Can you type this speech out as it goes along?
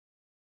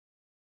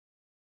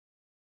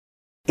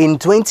In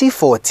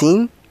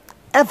 2014,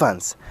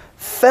 Evans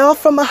fell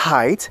from a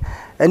height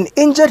and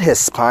injured his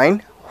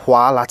spine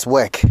while at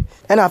work.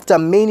 And after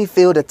many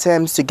failed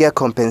attempts to get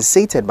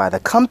compensated by the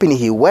company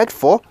he worked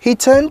for, he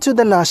turned to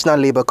the National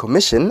Labour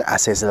Commission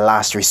as his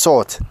last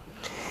resort.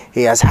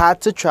 He has had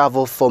to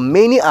travel for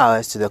many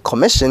hours to the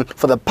Commission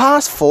for the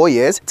past 4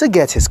 years to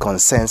get his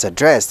concerns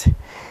addressed.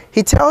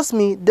 He tells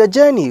me the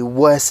journey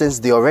worsens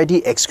the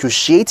already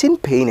excruciating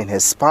pain in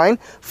his spine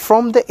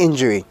from the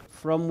injury.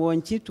 From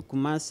Wanchi to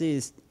Kumasi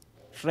is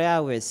 3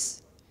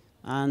 hours,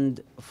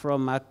 and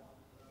from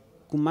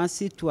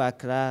Kumasi to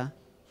Accra,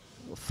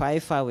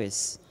 5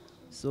 hours.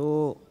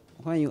 So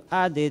when you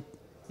add it,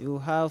 you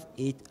have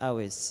 8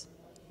 hours.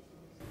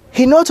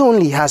 He not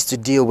only has to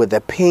deal with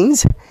the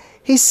pains,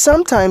 he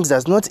sometimes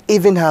does not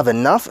even have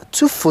enough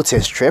to foot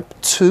his trip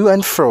to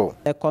and fro.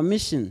 The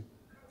commission,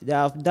 they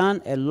have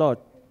done a lot.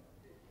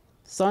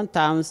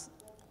 Sometimes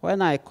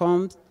when I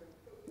come,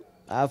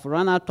 I've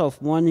run out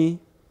of money.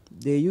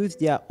 They use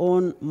their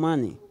own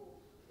money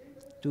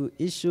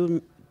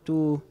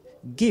to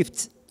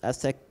gift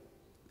as a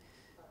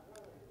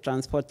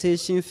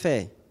transportation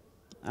fare.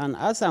 And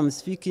as I'm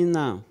speaking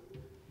now,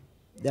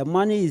 the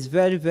money is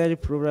very, very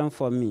problem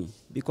for me,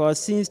 because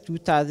since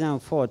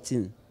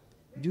 2014,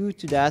 due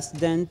to the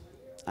accident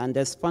and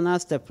the spinal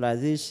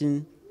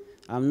stabilization,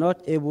 I'm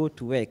not able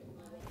to work.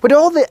 With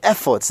all the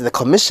efforts the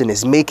Commission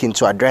is making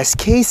to address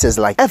cases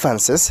like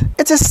Evans's,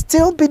 it is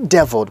still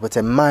bedeviled with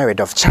a myriad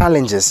of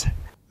challenges.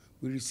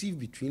 We receive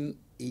between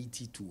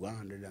 80 to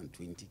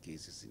 120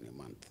 cases in a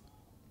month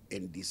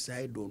and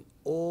decide on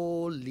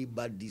all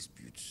labor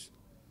disputes.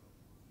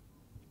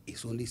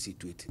 It's only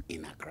situated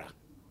in Accra.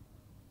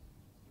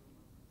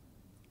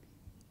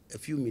 A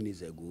few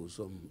minutes ago,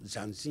 some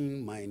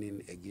Jansin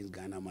mining against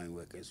Ghana Mine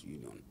Workers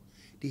Union,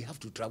 they have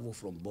to travel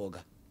from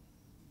Bolga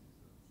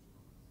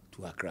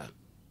to Accra.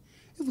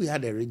 If we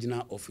had a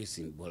regional office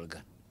in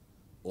Bolga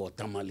or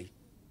Tamale,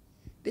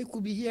 they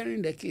could be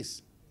hearing the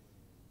case.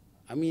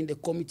 I mean, the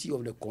committee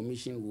of the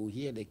commission will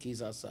hear the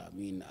case as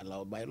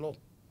allowed by law.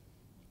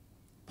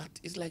 But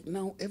it's like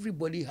now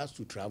everybody has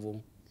to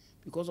travel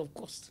because of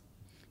cost.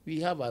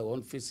 We have our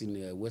office in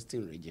the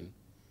Western region.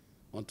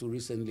 Until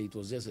recently, it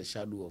was just a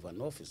shadow of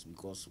an office,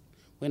 because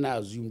when I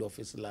assumed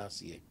office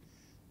last year,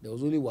 there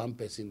was only one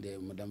person there,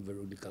 Madam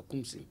Veronica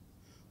Kumsin,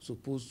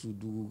 supposed to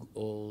do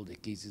all the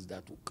cases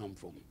that would come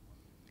from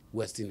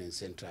Western and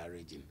Central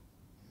region.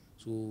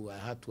 So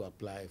I had to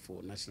apply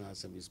for National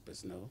Service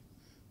personnel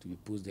to be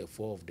posted there,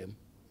 4 of them,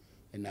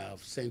 and I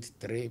have sent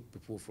 3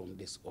 people from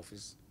this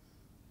office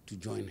to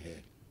join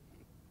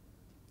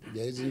her.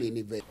 There isn't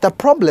any. The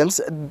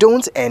problems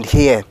don't end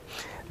here.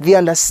 The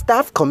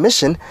understaffed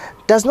commission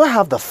does not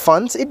have the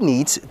funds it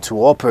needs to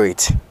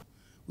operate.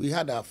 We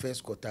had our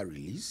first quarter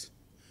release.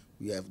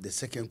 We have the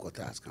second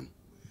quarter has come.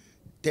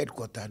 Third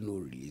quarter, no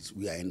release.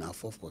 We are in our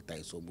fourth quarter,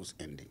 it's almost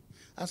ending.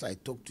 As I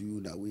talk to you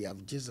now, we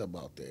have just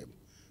about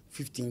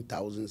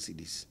 15,000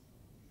 cedis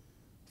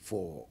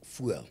for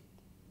fuel,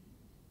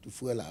 to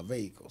fuel our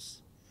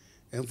vehicles.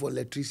 And for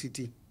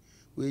electricity,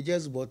 we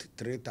just bought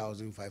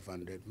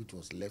 3,500, which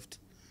was left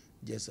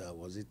just,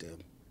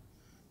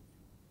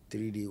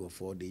 3 days or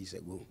 4 days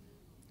ago.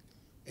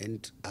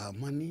 And our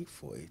money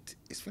for it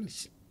is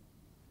finished.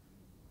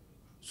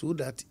 So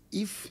that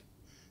if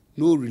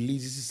no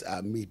releases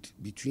are made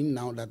between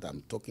now that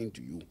I'm talking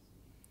to you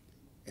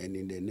and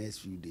in the next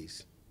few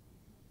days,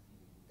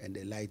 and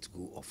the lights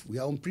go off, we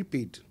are on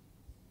prepaid.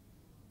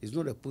 It's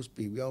not a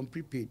postpaid, we are on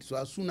prepaid. So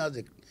as soon as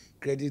the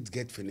credits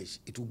get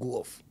finished, it will go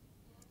off.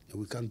 And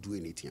we can't do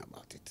anything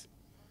about it.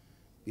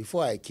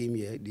 Before I came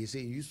here, they say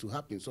it used to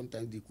happen.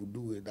 Sometimes they could do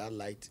without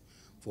light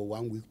for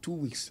 1 week, 2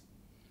 weeks.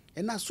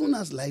 And as soon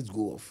as lights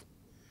go off,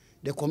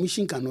 the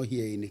commission cannot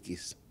hear any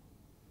case.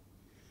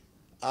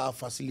 Our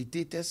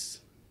facilitators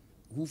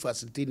who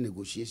facilitate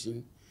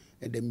negotiation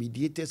and the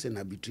mediators and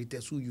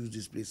arbitrators who use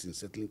this place in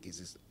settling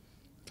cases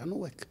cannot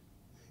work.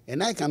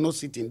 And I cannot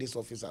sit in this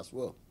office as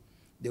well.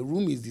 The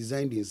room is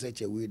designed in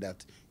such a way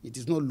that it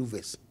is not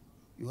louvers.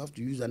 You have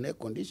to use an air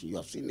condition. You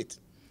have seen it.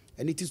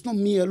 And it is not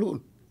me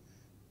alone.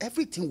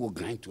 Everything will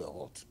grind to a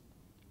halt.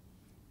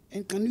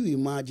 And can you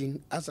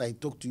imagine, as I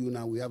talk to you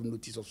now, we have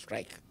notice of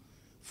strike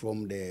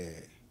from the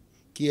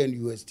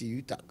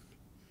KNUST UTAG.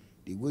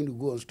 They're going to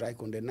go on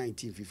strike on the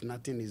 19th if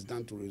nothing is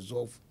done to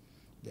resolve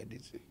that.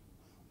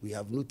 We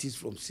have notice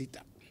from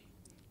CITA,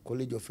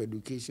 College of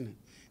Education,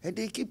 and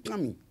they keep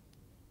coming.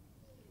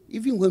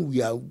 Even when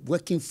we are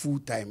working full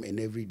time and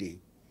every day,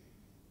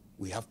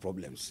 we have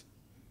problems.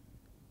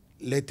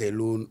 Let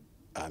alone,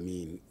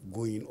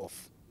 going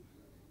off.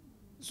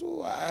 So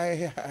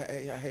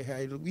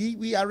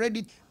we are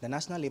ready. The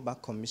National Labour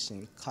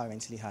Commission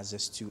currently has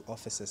just 2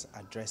 officers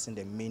addressing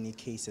the many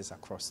cases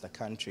across the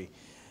country.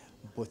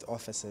 Both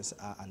officers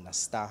are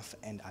understaffed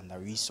and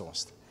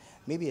under-resourced.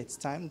 Maybe it's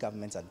time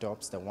government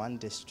adopts the one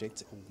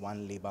district,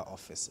 one labour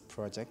office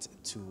project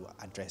to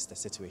address the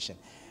situation.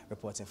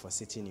 Reporting for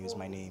City News,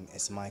 my name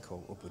is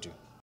Michael Obudu.